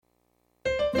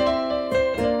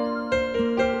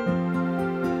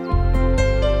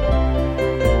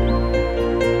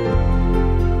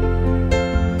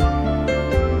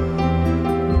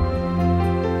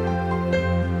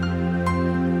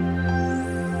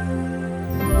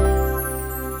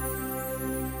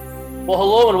Well,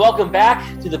 hello and welcome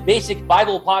back to the Basic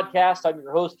Bible Podcast. I'm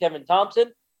your host, Kevin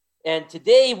Thompson. And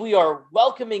today we are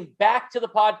welcoming back to the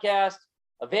podcast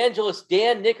evangelist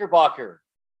Dan Knickerbocker.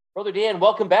 Brother Dan,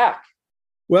 welcome back.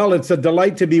 Well, it's a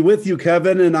delight to be with you,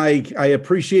 Kevin, and I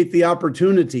appreciate the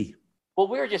opportunity. Well,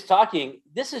 we were just talking.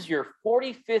 This is your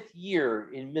 45th year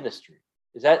in ministry.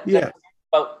 Is that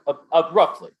about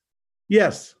roughly?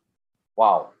 Yes.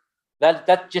 Wow.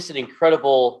 That's just an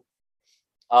incredible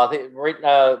thing.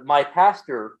 My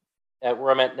pastor at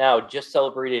where I'm at now just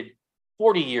celebrated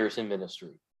 40 years in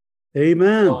ministry.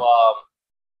 Amen. So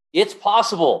it's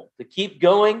possible to keep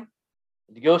going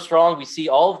and to go strong. We see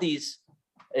all of these.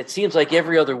 It seems like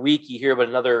every other week you hear about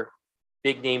another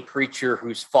big name preacher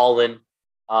who's fallen.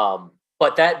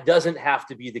 But that doesn't have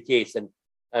to be the case.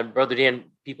 And Brother Dan,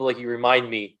 people like you remind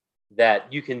me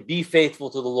that you can be faithful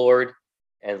to the Lord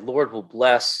and Lord will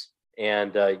bless,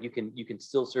 and you can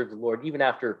still serve the Lord even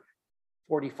after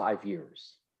 45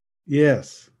 years.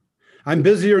 Yes. I'm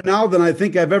busier now than I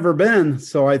think I've ever been,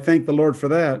 so I thank the Lord for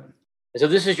that. So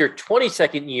this is your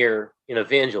 22nd year in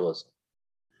evangelism.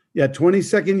 Yeah,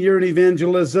 22nd year in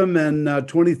evangelism and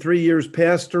 23 years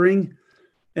pastoring.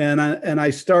 And I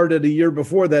started a year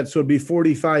before that, so it'd be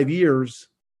 45 years.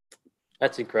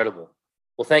 That's incredible.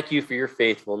 Well, thank you for your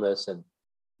faithfulness and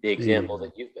the example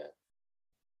that you've been.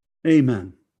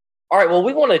 Amen. All right, well,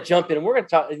 we want to jump in, and we're going to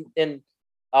talk, and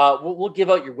we'll give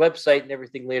out your website and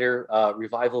everything later,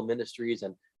 Revival Ministries,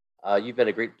 and you've been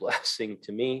a great blessing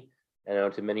to me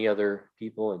and to many other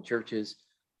people and churches.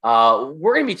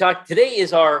 We're going to be talking, today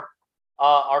is our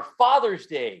Father's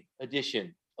Day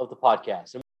edition of the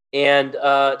podcast. And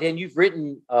Dan, you've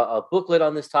written a booklet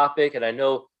on this topic, and I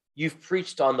know you've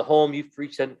preached on the home, you've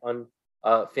preached on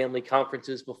family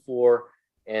conferences before,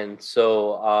 and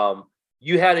so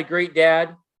you had a great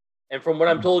dad, and from what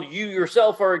I'm told, you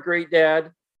yourself are a great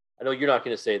dad. I know you're not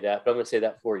going to say that, but I'm going to say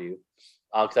that for you,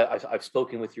 because I've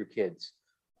spoken with your kids,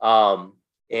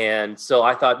 and so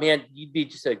I thought, man, you'd be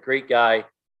just a great guy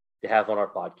to have on our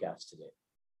podcast today.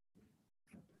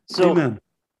 So, Amen.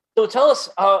 So tell us,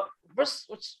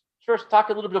 let's first talk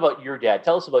a little bit about your dad.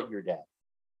 Tell us about your dad.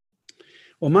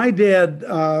 Well, my dad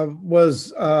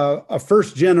was a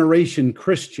first-generation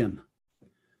Christian.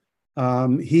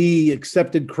 He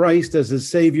accepted Christ as his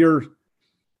Savior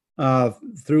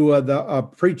through a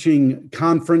preaching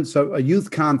conference, a youth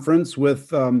conference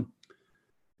with a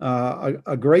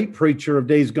great preacher of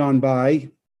days gone by.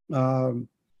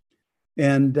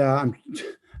 And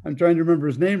I'm trying to remember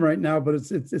his name right now, but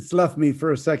it's left me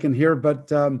for a second here.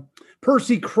 But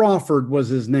Percy Crawford was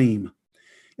his name.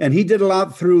 And he did a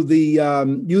lot through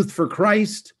the Youth for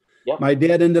Christ. Yep. My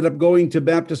dad ended up going to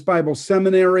Baptist Bible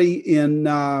Seminary in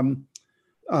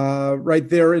right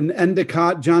there in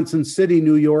Endicott, Johnson City,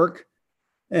 New York,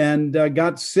 and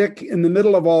got sick in the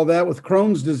middle of all that with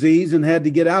Crohn's disease and had to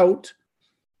get out.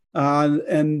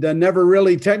 And never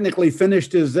really technically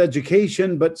finished his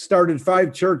education, but started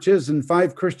 5 churches and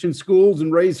 5 Christian schools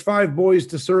and raised 5 boys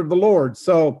to serve the Lord.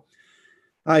 So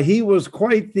he was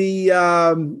quite the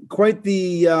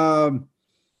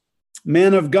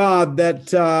man of God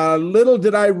that little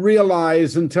did I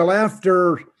realize until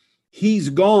after he's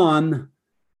gone,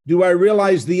 do I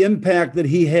realize the impact that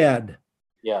he had.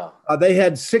 Yeah. They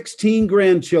had 16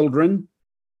 grandchildren.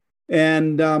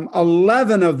 And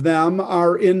 11 of them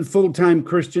are in full-time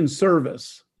Christian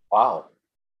service. Wow.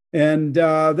 And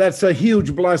that's a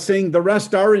huge blessing. The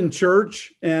rest are in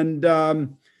church. And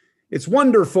it's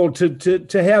wonderful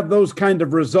to have those kind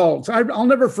of results. I'll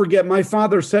never forget, my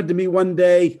father said to me one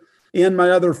day, and my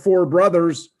other 4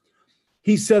 brothers,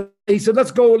 he said,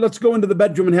 let's go into the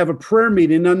bedroom and have a prayer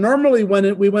meeting. Now, normally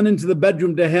when we went into the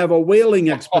bedroom to have a whaling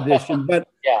expedition, but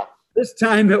yeah, this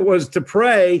time it was to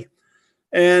pray.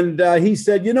 And he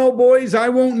said, boys, I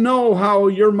won't know how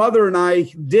your mother and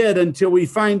I did until we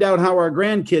find out how our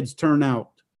grandkids turn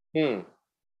out. That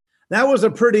was a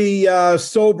pretty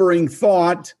sobering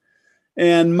thought.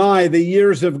 And the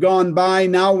years have gone by.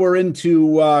 Now we're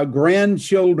into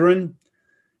grandchildren.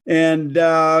 And,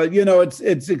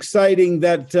 it's exciting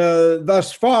that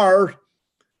thus far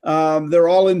they're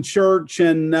all in church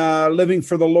and living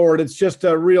for the Lord. It's just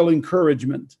a real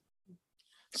encouragement.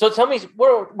 So tell me,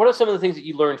 what are some of the things that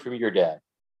you learned from your dad?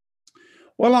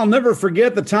 Well, I'll never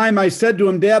forget the time I said to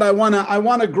him, Dad, I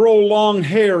want to grow long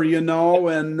hair,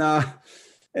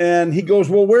 and he goes,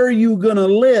 well, where are you going to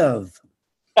live?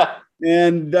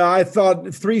 And I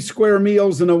thought 3 square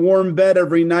meals and a warm bed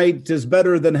every night is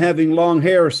better than having long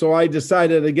hair. So I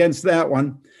decided against that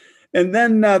one. And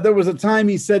then there was a time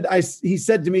he said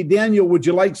to me, Daniel, would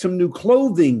you like some new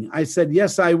clothing? I said,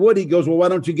 yes, I would. He goes, well, why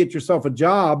don't you get yourself a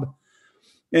job?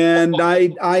 And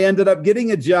I ended up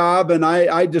getting a job, and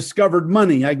I discovered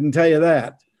money. I can tell you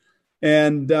that.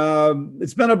 And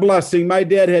it's been a blessing. My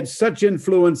dad had such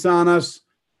influence on us.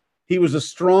 He was a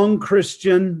strong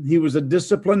Christian. He was a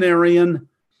disciplinarian,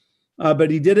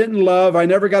 but he did it in love. I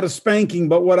never got a spanking,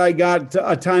 but what I got,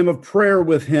 a time of prayer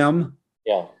with him.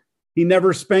 Yeah. He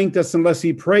never spanked us unless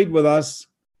he prayed with us.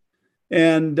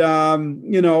 And,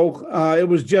 it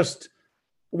was just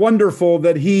wonderful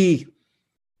that he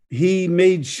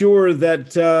made sure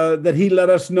that he let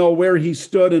us know where he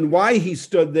stood and why he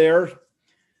stood there.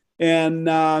 And,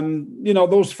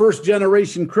 those first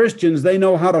generation Christians, they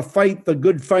know how to fight the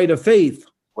good fight of faith.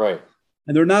 Right.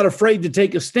 And they're not afraid to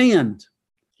take a stand.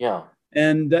 Yeah.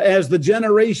 And as the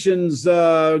generations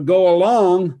go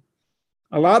along,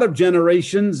 a lot of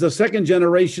generations, the second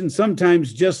generation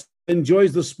sometimes just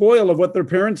enjoys the spoil of what their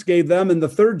parents gave them. And the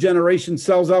third generation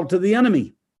sells out to the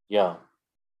enemy. Yeah.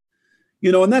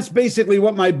 And that's basically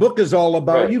what my book is all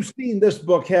about. Right. You've seen this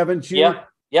book, haven't you? Yeah.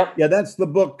 Yep. Yeah, that's the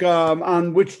book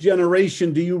on which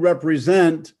generation do you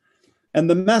represent? And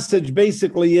the message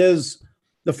basically is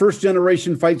the first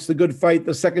generation fights the good fight.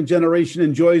 The second generation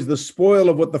enjoys the spoil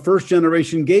of what the first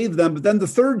generation gave them. But then the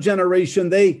third generation,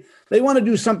 they want to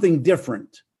do something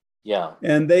different. Yeah.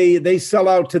 And they sell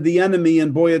out to the enemy,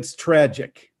 and boy, it's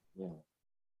tragic. Yeah.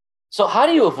 So how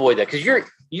do you avoid that? Because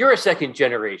you're a second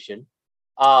generation.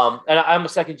 And I'm a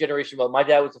second generation. Well, my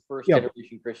dad was a first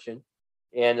generation Christian.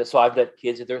 And so I've got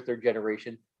kids that they're third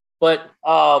generation. But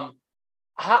how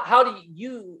do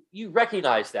you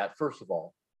recognize that, first of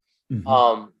all?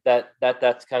 Mm-hmm.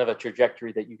 That's kind of a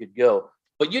trajectory that you could go.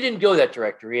 But you didn't go that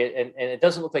trajectory, and it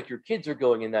doesn't look like your kids are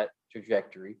going in that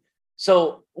trajectory.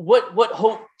 So what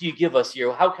hope do you give us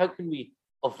here? How can we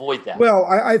avoid that? Well,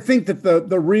 I think that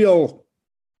the real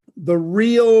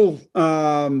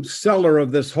seller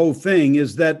of this whole thing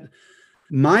is that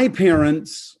my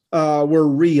parents were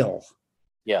real.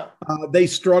 Yeah. They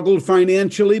struggled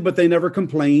financially, but they never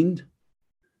complained.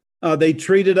 They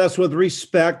treated us with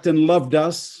respect and loved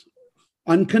us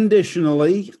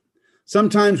unconditionally.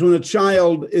 Sometimes when a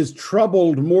child is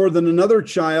troubled more than another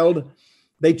child,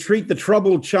 they treat the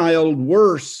troubled child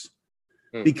worse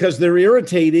because they're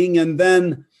irritating, and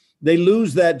then they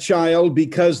lose that child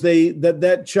because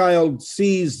that child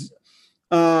sees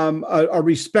a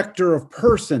respecter of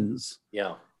persons.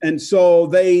 Yeah. And so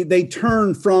they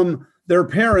turn from their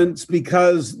parents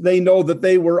because they know that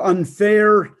they were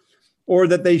unfair or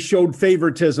that they showed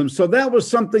favoritism. So that was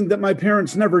something that my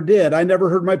parents never did. I never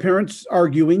heard my parents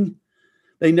arguing.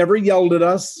 They never yelled at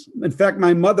us. In fact,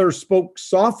 my mother spoke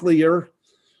softlier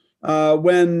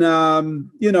when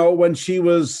she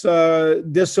was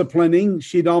disciplining.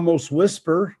 She'd almost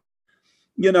whisper,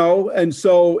 and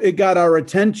so it got our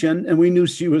attention, and we knew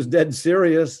she was dead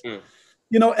serious.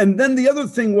 And then the other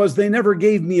thing was they never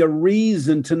gave me a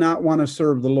reason to not want to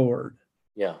serve the Lord.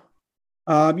 Yeah.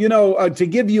 To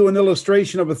give you an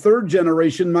illustration of a third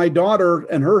generation, my daughter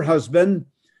and her husband,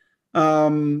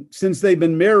 since they've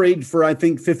been married for, I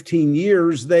think, 15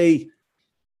 years, they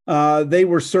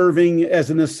were serving as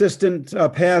an assistant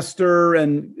pastor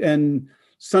and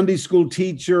Sunday school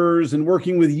teachers and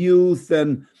working with youth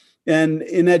and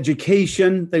in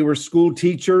education. They were school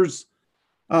teachers.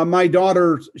 My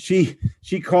daughter, she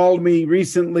called me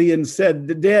recently and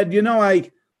said, "Dad,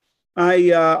 there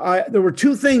were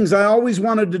two things I always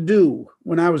wanted to do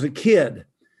when I was a kid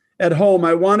at home.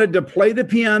 I wanted to play the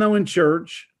piano in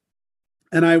church,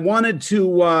 and I wanted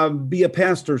to be a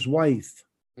pastor's wife."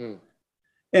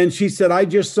 And she said, "I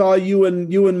just saw you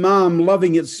and Mom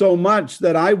loving it so much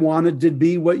that I wanted to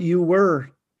be what you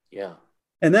were." Yeah.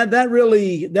 And that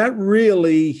really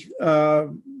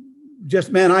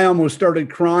just, man, I almost started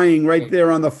crying right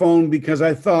there on the phone because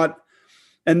I thought,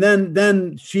 and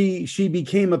then she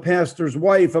became a pastor's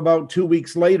wife about 2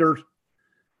 weeks later,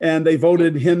 and they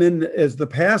voted him in as the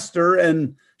pastor,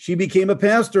 and she became a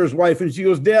pastor's wife. And she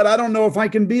goes, "Dad, I don't know if I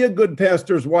can be a good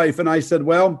pastor's wife." And I said,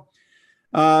 "Well,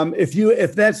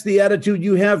 if that's the attitude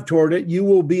you have toward it, you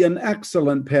will be an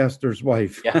excellent pastor's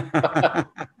wife." Yeah.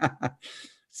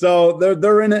 So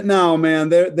they're in it now, man.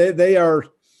 They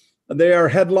are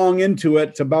headlong into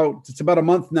it. It's about a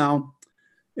month now.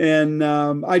 And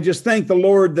I just thank the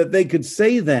Lord that they could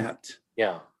say that.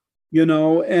 Yeah.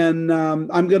 And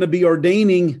I'm going to be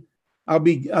ordaining. I'll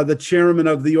be the chairman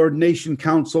of the ordination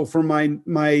council for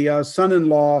my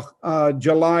son-in-law,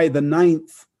 July the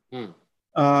 9th.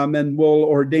 And we'll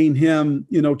ordain him,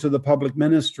 to the public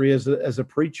ministry as a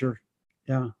preacher.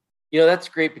 Yeah. That's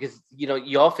great because,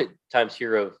 you oftentimes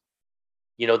hear of,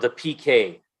 the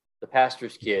PK, the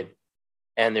pastor's kid,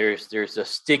 and there's a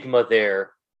stigma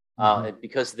there. And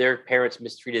because their parents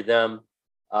mistreated them,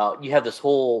 you have this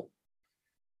whole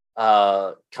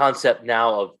concept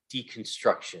now of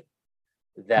deconstruction,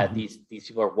 that these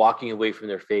people are walking away from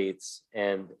their faiths,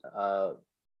 and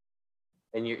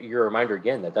you're a reminder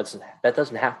again that doesn't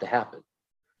have to happen.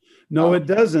 No, it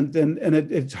doesn't, and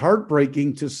it's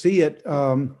heartbreaking to see it.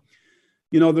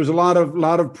 There's a lot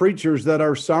of preachers that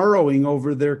are sorrowing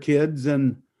over their kids,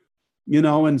 and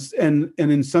and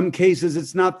in some cases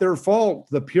it's not their fault.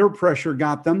 The peer pressure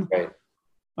got them. Right.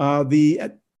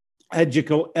 The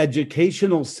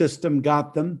educational system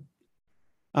got them.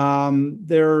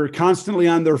 They're constantly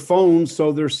on their phones,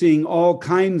 so they're seeing all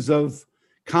kinds of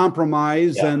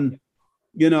compromise and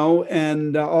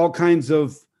all kinds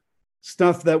of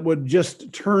stuff that would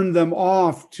just turn them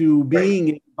off to being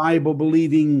a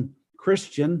Bible-believing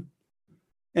Christian.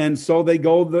 And so they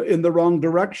go in the wrong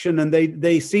direction, and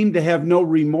they seem to have no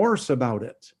remorse about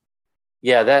it.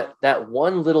 Yeah, that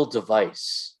one little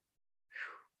device,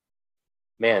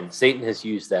 man, Satan has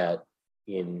used that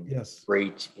in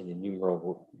great and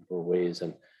innumerable ways.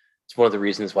 And it's one of the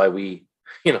reasons why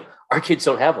our kids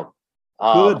don't have them.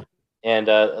 Good. And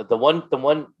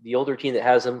the older teen that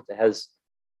has them,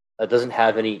 doesn't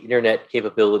have any internet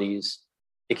capabilities.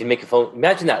 It can make a phone.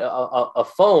 Imagine that, a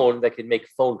phone that can make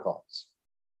phone calls.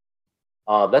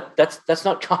 That's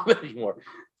not common anymore.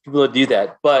 People don't do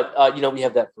that, but we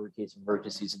have that for case of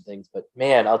emergencies and things. But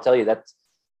man, I'll tell you,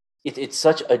 it's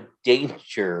such a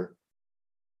danger.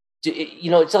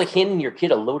 It's like handing your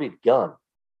kid a loaded gun.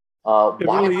 It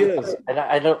really is. And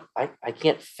I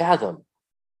can't fathom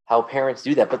how parents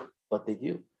do that, but they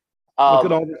do. Look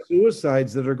at all the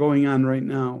suicides that are going on right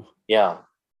now. Yeah.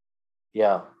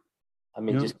 I'm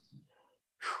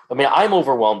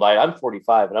overwhelmed by it. I'm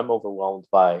 45 and I'm overwhelmed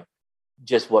by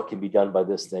just what can be done by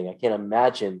this thing. I can't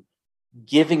imagine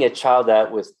giving a child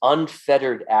that with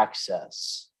unfettered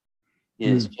access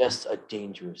is just a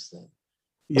dangerous thing.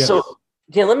 Yes. So,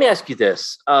 Dan, let me ask you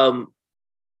this.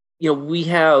 We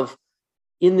have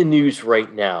in the news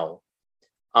right now,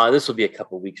 this will be a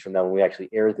couple of weeks from now when we actually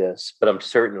air this, but I'm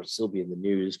certain it'll still be in the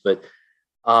news. But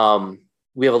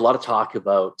we have a lot of talk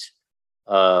about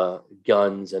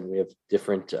guns, and we have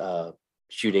different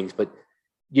shootings. But,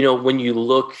 when you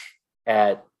look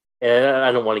at, and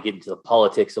I don't want to get into the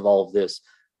politics of all of this,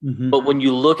 but when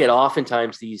you look at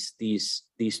oftentimes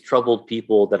these troubled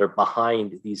people that are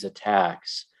behind these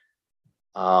attacks,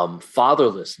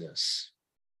 fatherlessness,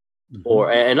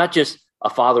 and not just a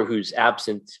father who's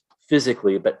absent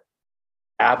physically, but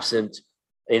absent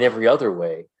in every other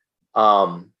way,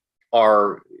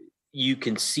 you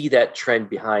can see that trend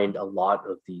behind a lot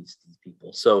of these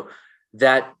people. So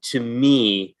that, to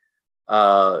me,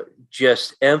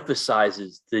 just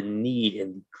emphasizes the need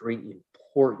and the great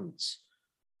importance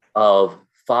of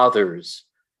fathers,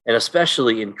 and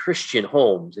especially in Christian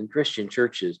homes, in Christian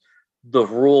churches, the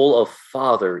role of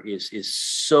father is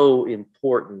so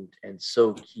important and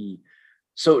so key.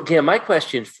 So, Dan, my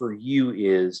question for you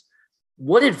is,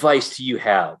 what advice do you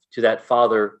have to that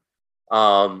father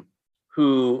who,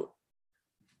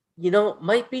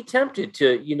 might be tempted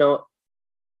to,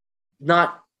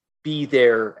 not be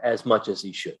there as much as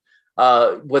he should?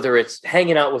 Whether it's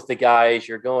hanging out with the guys,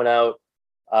 you're going out,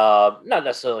 not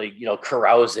necessarily,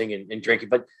 carousing and drinking,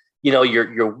 but,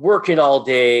 you're working all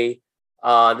day.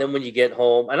 Then when you get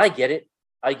home, and I get it,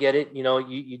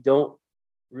 you don't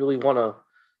really want to,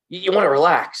 you want to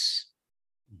relax.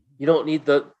 You don't need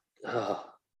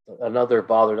another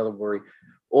bother, another worry.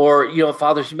 Or,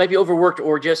 fathers, you might be overworked,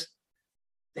 or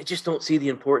they just don't see the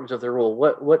importance of their role.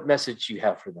 What message do you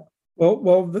have for them?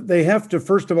 Well, they have to,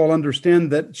 first of all,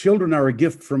 understand that children are a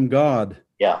gift from God.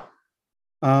 Yeah.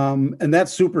 And that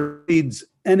supersedes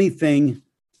anything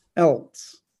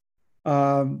else.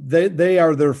 They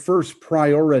are their first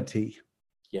priority.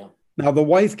 Yeah. Now, the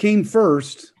wife came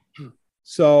first,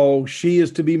 so she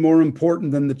is to be more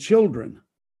important than the children.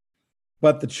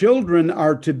 But the children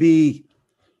are to be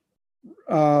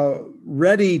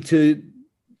ready to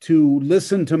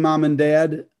listen to mom and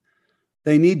dad.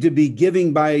 They need to be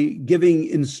giving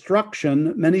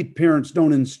instruction. Many parents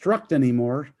don't instruct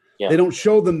anymore. Yeah. They don't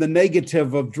show them the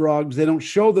negative of drugs. They don't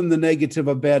show them the negative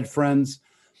of bad friends.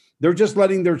 They're just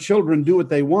letting their children do what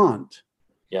they want.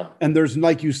 Yeah. And there's,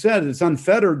 like you said, it's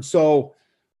unfettered. So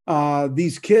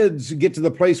these kids get to the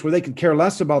place where they could care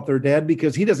less about their dad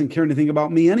because he doesn't care anything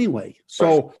about me anyway.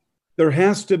 So there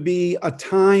has to be a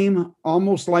time,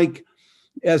 almost like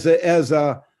as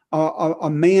a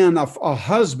man, a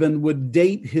husband would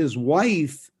date his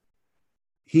wife.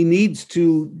 He needs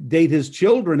to date his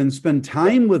children and spend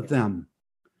time with them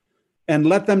and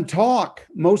let them talk.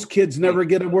 Most kids never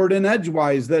get a word in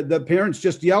edgewise. The parents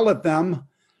just yell at them,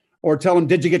 or tell them,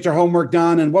 did you get your homework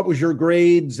done? And what was your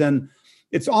grades? And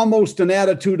it's almost an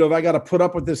attitude of, I got to put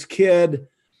up with this kid.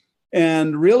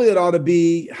 And really it ought to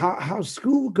be, how's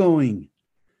school going?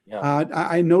 Yeah.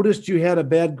 I noticed you had a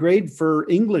bad grade for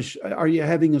English. Are you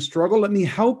having a struggle? Let me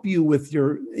help you with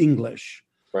your English.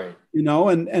 Right.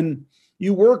 And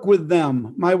you work with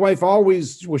them. My wife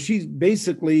always, she's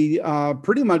basically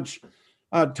pretty much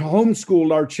to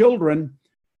homeschool our children,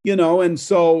 and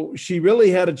so she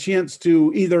really had a chance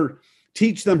to either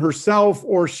teach them herself,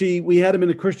 or we had them in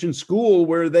a Christian school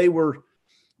where they were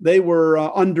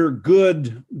under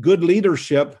good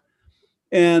leadership,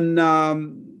 and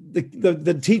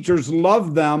the teachers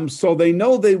loved them, so they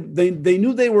knew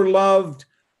they were loved.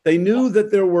 They knew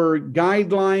that there were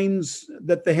guidelines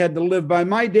that they had to live by.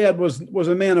 My dad was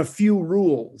a man of few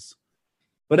rules,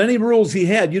 but any rules he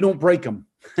had, you don't break them.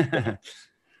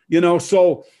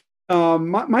 So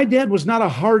my dad was not a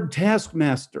hard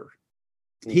taskmaster.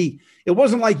 It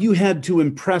wasn't like you had to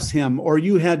impress him, or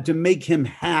you had to make him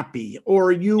happy,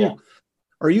 or you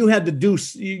had to do,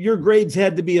 your grades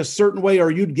had to be a certain way, or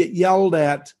you'd get yelled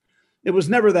at. It was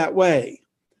never that way.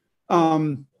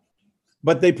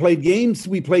 But they played games.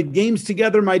 We played games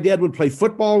together. My dad would play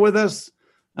football with us,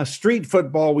 street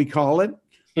football, we call it.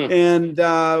 And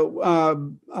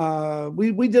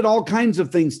we did all kinds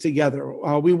of things together.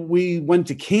 We went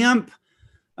to camp.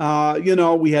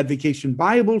 We had Vacation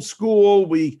Bible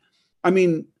School.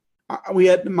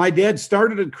 My dad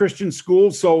started a Christian school,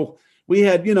 so we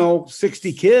had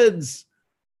 60 kids,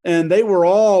 and they were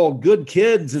all good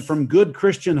kids and from good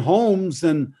Christian homes.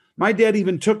 And my dad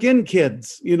even took in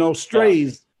kids,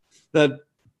 strays that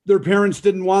their parents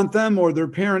didn't want them, or their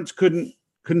parents couldn't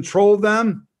control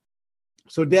them.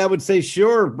 So Dad would say,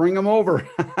 sure, bring them over.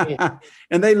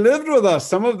 And they lived with us,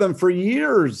 some of them for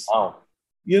years. Wow.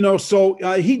 So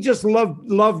he just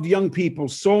loved young people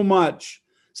so much.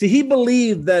 See, he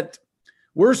believed that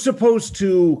we're supposed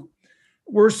to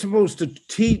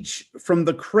teach from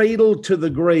the cradle to the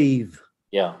grave.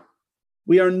 Yeah.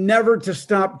 We are never to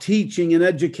stop teaching and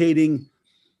educating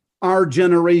our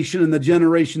generation and the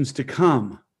generations to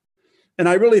come. And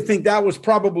I really think that was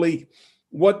probably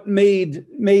what made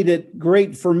it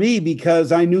great for me,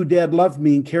 because I knew Dad loved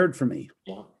me and cared for me.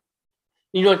 Yeah.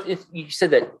 You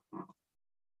said that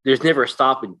there's never a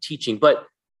stop in teaching, but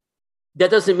that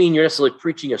doesn't mean you're necessarily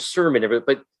preaching a sermon every,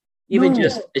 but even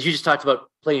just, as you just talked about,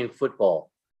 playing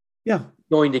football,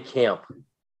 going to camp,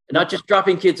 not just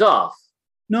dropping kids off.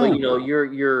 No, but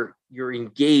you're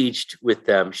engaged with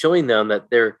them, showing them that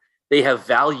they have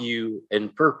value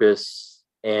and purpose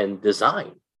and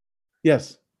design.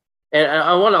 Yes. And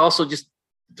I want to also just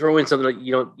throw in something that,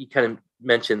 you kind of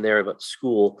mentioned there about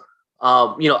school.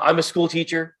 I'm a school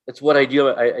teacher. That's what I do.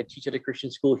 I teach at a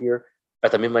Christian school here. In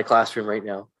fact, I'm in my classroom right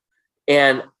now.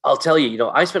 And I'll tell you,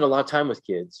 I spend a lot of time with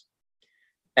kids,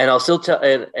 and I'll still tell,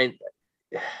 and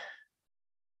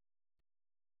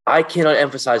I cannot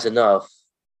emphasize enough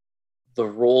the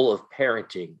role of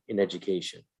parenting in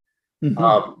education.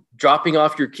 Mm-hmm. Dropping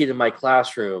off your kid in my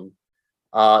classroom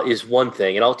is one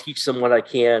thing, and I'll teach them what I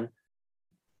can.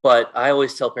 But I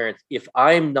always tell parents, if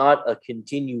I'm not a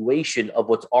continuation of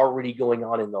what's already going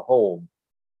on in the home,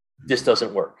 this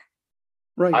doesn't work.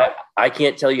 Right. I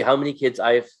can't tell you how many kids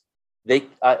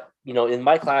in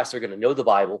my class, they're going to know the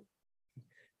Bible.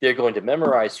 They're going to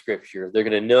memorize scripture. They're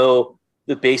going to know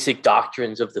the basic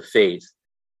doctrines of the faith.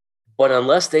 But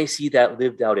unless they see that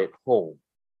lived out at home,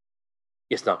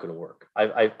 it's not going to work.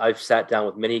 I've sat down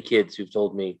with many kids who've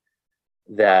told me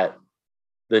that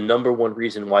the number one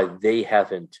reason why they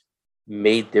haven't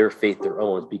made their faith their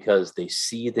own is because they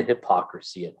see the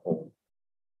hypocrisy at home.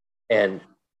 And,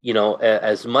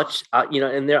 as much,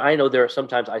 and I know there are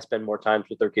sometimes I spend more time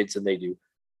with their kids than they do,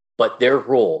 but their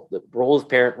role, the role of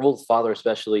parent, role of father,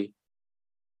 especially,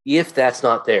 if that's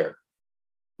not there,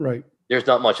 right, there's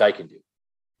not much I can do.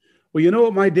 Well, you know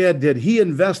what my dad did? He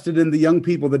invested in the young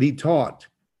people that he taught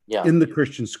in the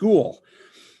Christian school.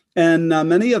 And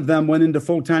many of them went into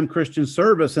full-time Christian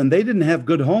service, and they didn't have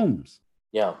good homes.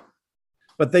 Yeah.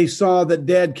 But they saw that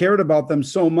Dad cared about them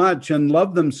so much and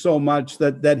loved them so much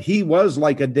that he was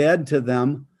like a dad to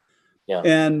them. Yeah.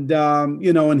 And,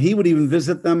 and he would even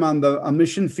visit them on a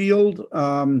mission field.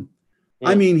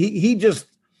 I mean, he just,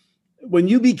 when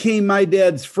you became my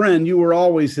dad's friend, you were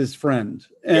always his friend.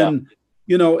 And,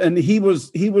 and he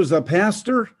was a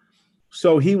pastor.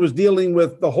 So he was dealing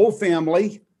with the whole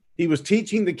family. He was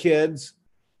teaching the kids,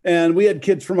 and we had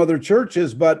kids from other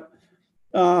churches, but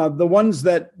the ones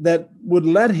that would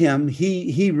let him,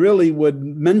 he really would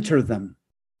mentor them.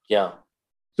 Yeah.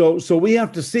 So we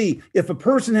have to see, if a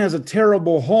person has a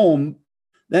terrible home,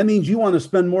 that means you want to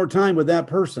spend more time with that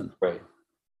person. Right.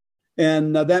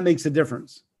 And that makes a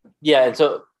difference. Yeah. And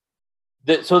so,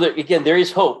 again, there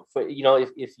is hope for,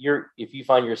 if you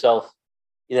find yourself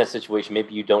in that situation,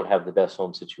 maybe you don't have the best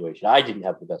home situation. I didn't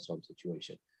have the best home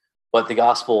situation, but the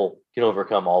gospel can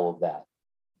overcome all of that.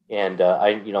 And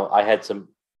I had some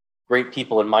great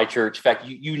people in my church. In fact,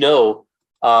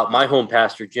 my home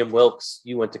pastor, Jim Wilkes,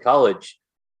 you went to college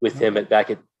with him back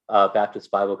at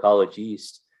Baptist Bible College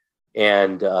East.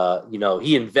 And,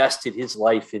 he invested his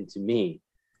life into me.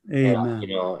 Amen.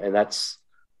 And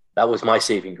that was my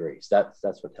saving grace.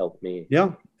 That's what helped me.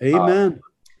 Yeah. Amen.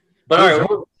 But all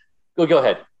right, go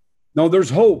ahead. No, there's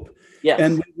hope. Yes.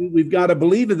 And we've got to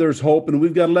believe that there's hope, and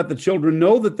we've got to let the children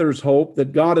know that there's hope,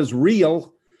 that God is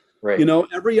real. Right.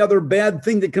 Every other bad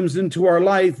thing that comes into our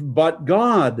life, but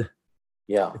God.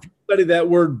 Yeah. If you study that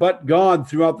word, but God,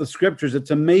 throughout the scriptures,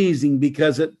 it's amazing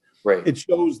because it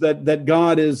shows that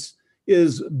God is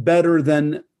better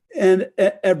than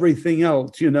everything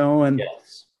else, and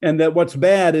yes. And that what's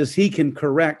bad is he can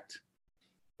correct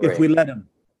if we let him.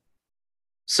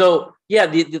 So, yeah,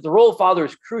 the role of father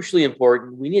is crucially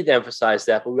important. We need to emphasize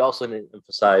that, but we also need to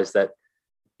emphasize that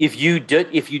if you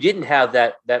didn't have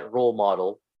that role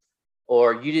model,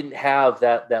 or you didn't have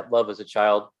that love as a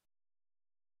child,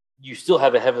 you still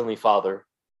have a heavenly Father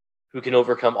who can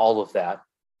overcome all of that.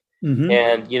 Mm-hmm.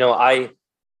 And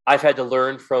I've had to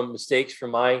learn from mistakes from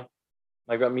my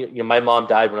mom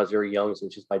died when I was very young, so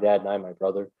it's just my dad and I, my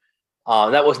brother.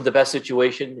 That wasn't the best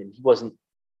situation, and he wasn't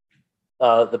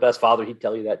the best father. He'd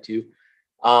tell you that too.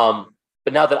 But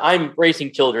now that I'm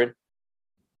raising children,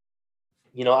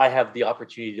 I have the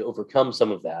opportunity to overcome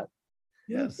some of that.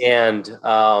 Yes. And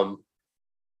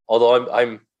although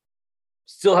I'm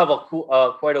still have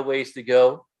quite a ways to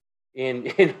go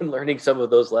in learning some of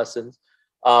those lessons,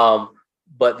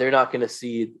 but they're not going to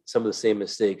see some of the same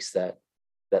mistakes that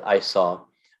I saw.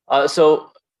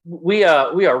 So we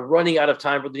are running out of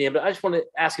time for the end, but I just want to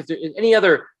ask if there's any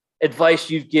other advice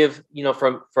you'd give,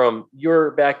 from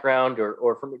your background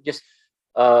or from just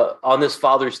on this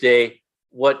Father's Day.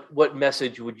 What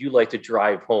message would you like to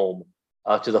drive home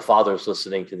to the fathers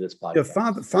listening to this podcast?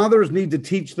 Yeah, fathers need to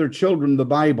teach their children the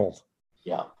Bible.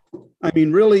 Yeah. I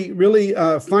mean, really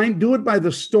do it by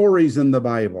the stories in the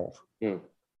Bible. Mm.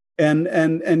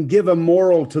 And give a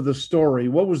moral to the story.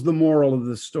 What was the moral of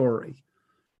the story?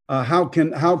 How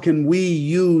can we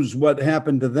use what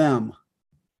happened to them?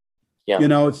 Yeah.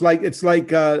 It's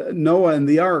like Noah and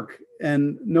the ark,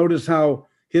 and notice how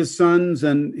his sons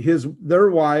and their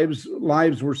wives'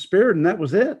 lives were spared, and that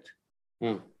was it.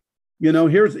 Mm.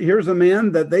 Here's a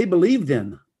man that they believed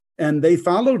in, and they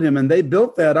followed him, and they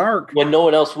built that ark when no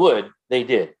one else would. They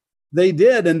did. They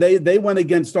did, and they went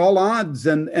against all odds,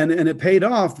 and it paid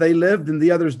off. They lived, and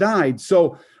the others died.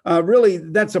 So really,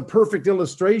 that's a perfect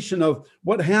illustration of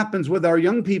what happens with our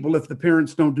young people if the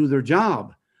parents don't do their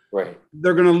job. Right.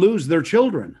 They're going to lose their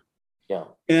children. Yeah.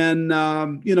 And,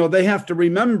 they have to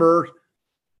remember,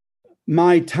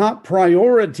 my top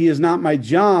priority is not my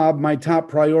job. My top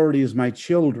priority is my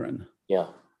children. Yeah.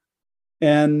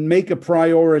 And make a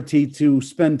priority to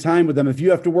spend time with them. If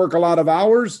you have to work a lot of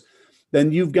hours,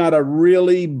 then you've got to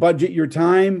really budget your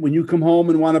time. When you come home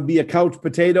and want to be a couch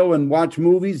potato and watch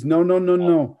movies,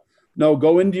 no.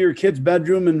 Go into your kid's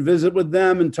bedroom and visit with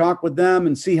them and talk with them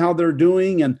and see how they're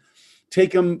doing, and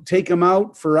take them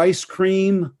out for ice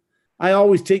cream. I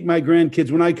always take my grandkids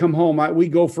when I come home. We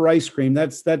go for ice cream.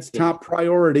 That's top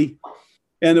priority.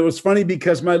 And it was funny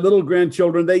because my little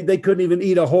grandchildren, they couldn't even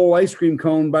eat a whole ice cream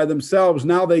cone by themselves.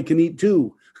 Now they can eat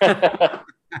two. But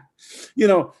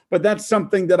that's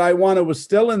something that I want to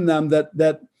instill in them,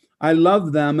 that I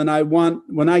love them, and I want,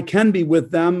 when I can be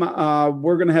with them,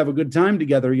 we're going to have a good time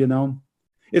together.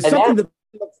 It's something to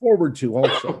look forward to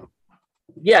also.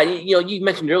 Yeah. You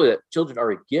mentioned earlier that children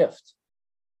are a gift,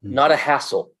 not a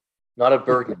hassle, not a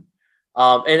burden.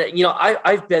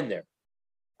 I've been there.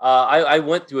 I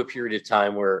went through a period of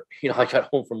time where, I got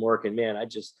home from work and man, I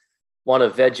just want to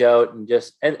veg out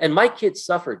and my kids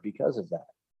suffered because of that.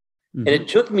 Mm-hmm. And it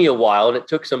took me a while, and it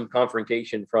took some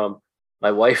confrontation from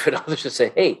my wife and others to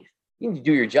say, hey, you need to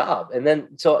do your job. And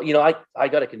then, so, I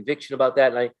got a conviction about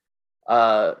that. And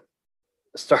I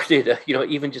started,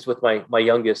 even just with my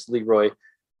youngest, Leroy,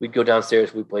 we'd go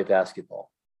downstairs, we'd play basketball.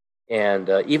 And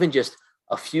even just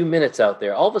a few minutes out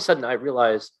there, all of a sudden I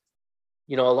realized,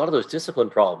 a lot of those discipline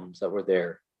problems that were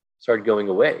there started going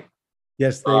away.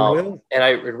 Yes, they will. And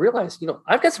I realized,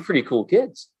 I've got some pretty cool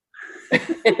kids.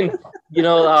 and,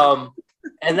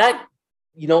 and that,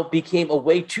 became a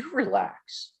way to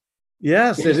relax.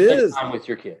 Yes, it is. Time with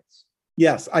your kids.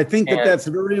 Yes, I think that's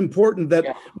very important.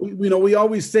 That we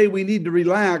always say we need to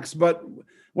relax, but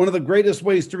one of the greatest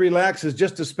ways to relax is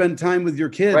just to spend time with your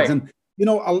kids. Right. And you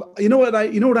know what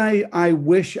I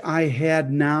wish I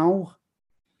had now?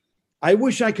 I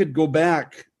wish I could go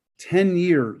back 10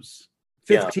 years,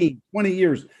 15, 20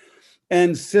 years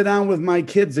and sit down with my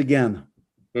kids again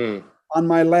on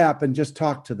my lap and just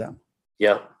talk to them.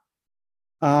 Yeah.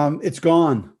 It's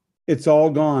gone. It's all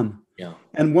gone. Yeah.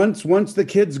 And once the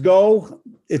kids go,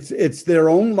 it's their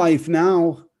own life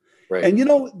now. Right.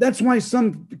 And that's why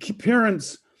some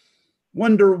parents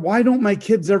wonder, why don't my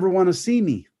kids ever want to see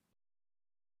me?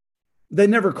 They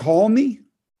never call me.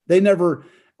 They never,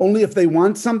 only if they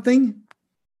want something.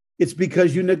 It's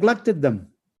because you neglected them.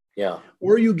 Yeah.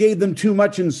 Or you gave them too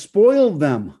much and spoiled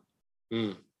them.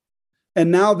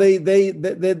 And now they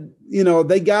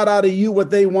got out of you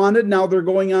what they wanted. Now they're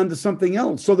going on to something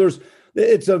else. So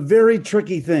it's a very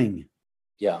tricky thing.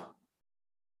 Yeah.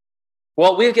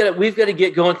 Well, we've got to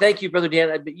get going. Thank you, Brother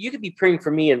Dan. You could be praying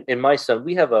for me and my son.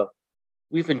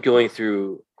 We've been going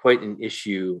through quite an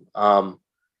issue.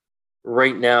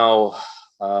 Right now,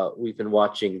 we've been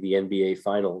watching the NBA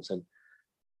finals, and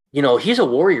he's a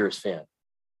Warriors fan.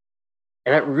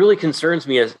 And it really concerns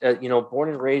me as born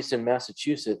and raised in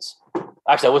Massachusetts.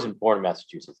 Actually, I wasn't born in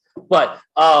Massachusetts, but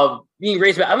being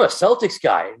raised, I'm a Celtics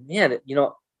guy. Man,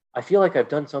 I feel like I've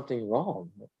done something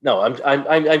wrong. No,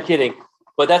 I'm kidding.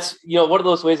 But that's one of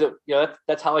those ways that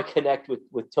that's how I connect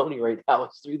with Tony right now.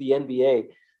 It's through the NBA,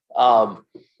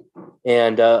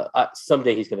 and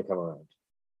someday he's going to come around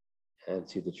and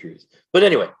see the truth. But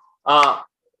anyway,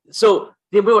 so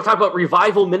we will talk about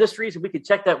Revival Ministries, and we can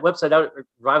check that website out at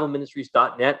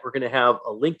revivalministries.net. We're going to have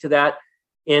a link to that.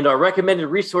 And our recommended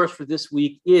resource for this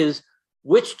week is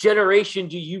Which Generation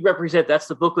Do You Represent? That's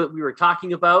the booklet we were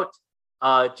talking about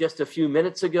just a few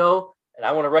minutes ago. And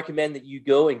I want to recommend that you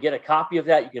go and get a copy of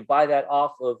that. You can buy that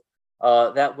off of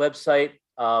that website,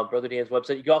 Brother Dan's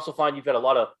website. You can also find you've got a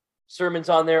lot of sermons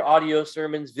on there, audio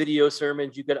sermons, video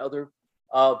sermons. You've got other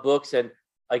books. And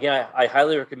again, I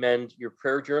highly recommend your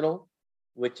prayer journal,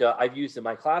 which I've used in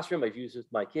my classroom. I've used with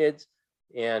my kids,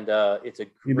 and it's a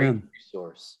great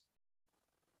resource.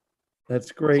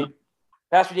 That's great. So,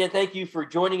 Pastor Dan, thank you for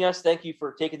joining us. Thank you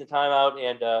for taking the time out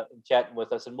and chatting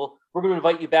with us. And we're going to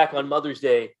invite you back on Mother's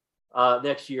Day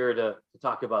next year to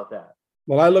talk about that.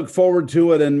 Well, I look forward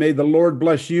to it, and may the Lord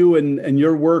bless you and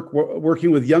your work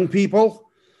working with young people,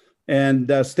 and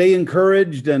stay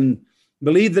encouraged and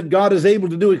believe that God is able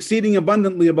to do exceeding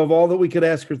abundantly above all that we could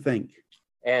ask or think.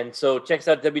 And so check us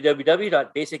out at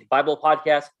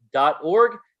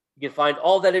www.basicbiblepodcast.org. You can find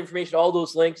all that information, all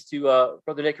those links to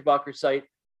Brother Knickerbocker's site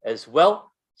as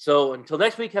well. So until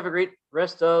next week, have a great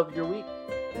rest of your week.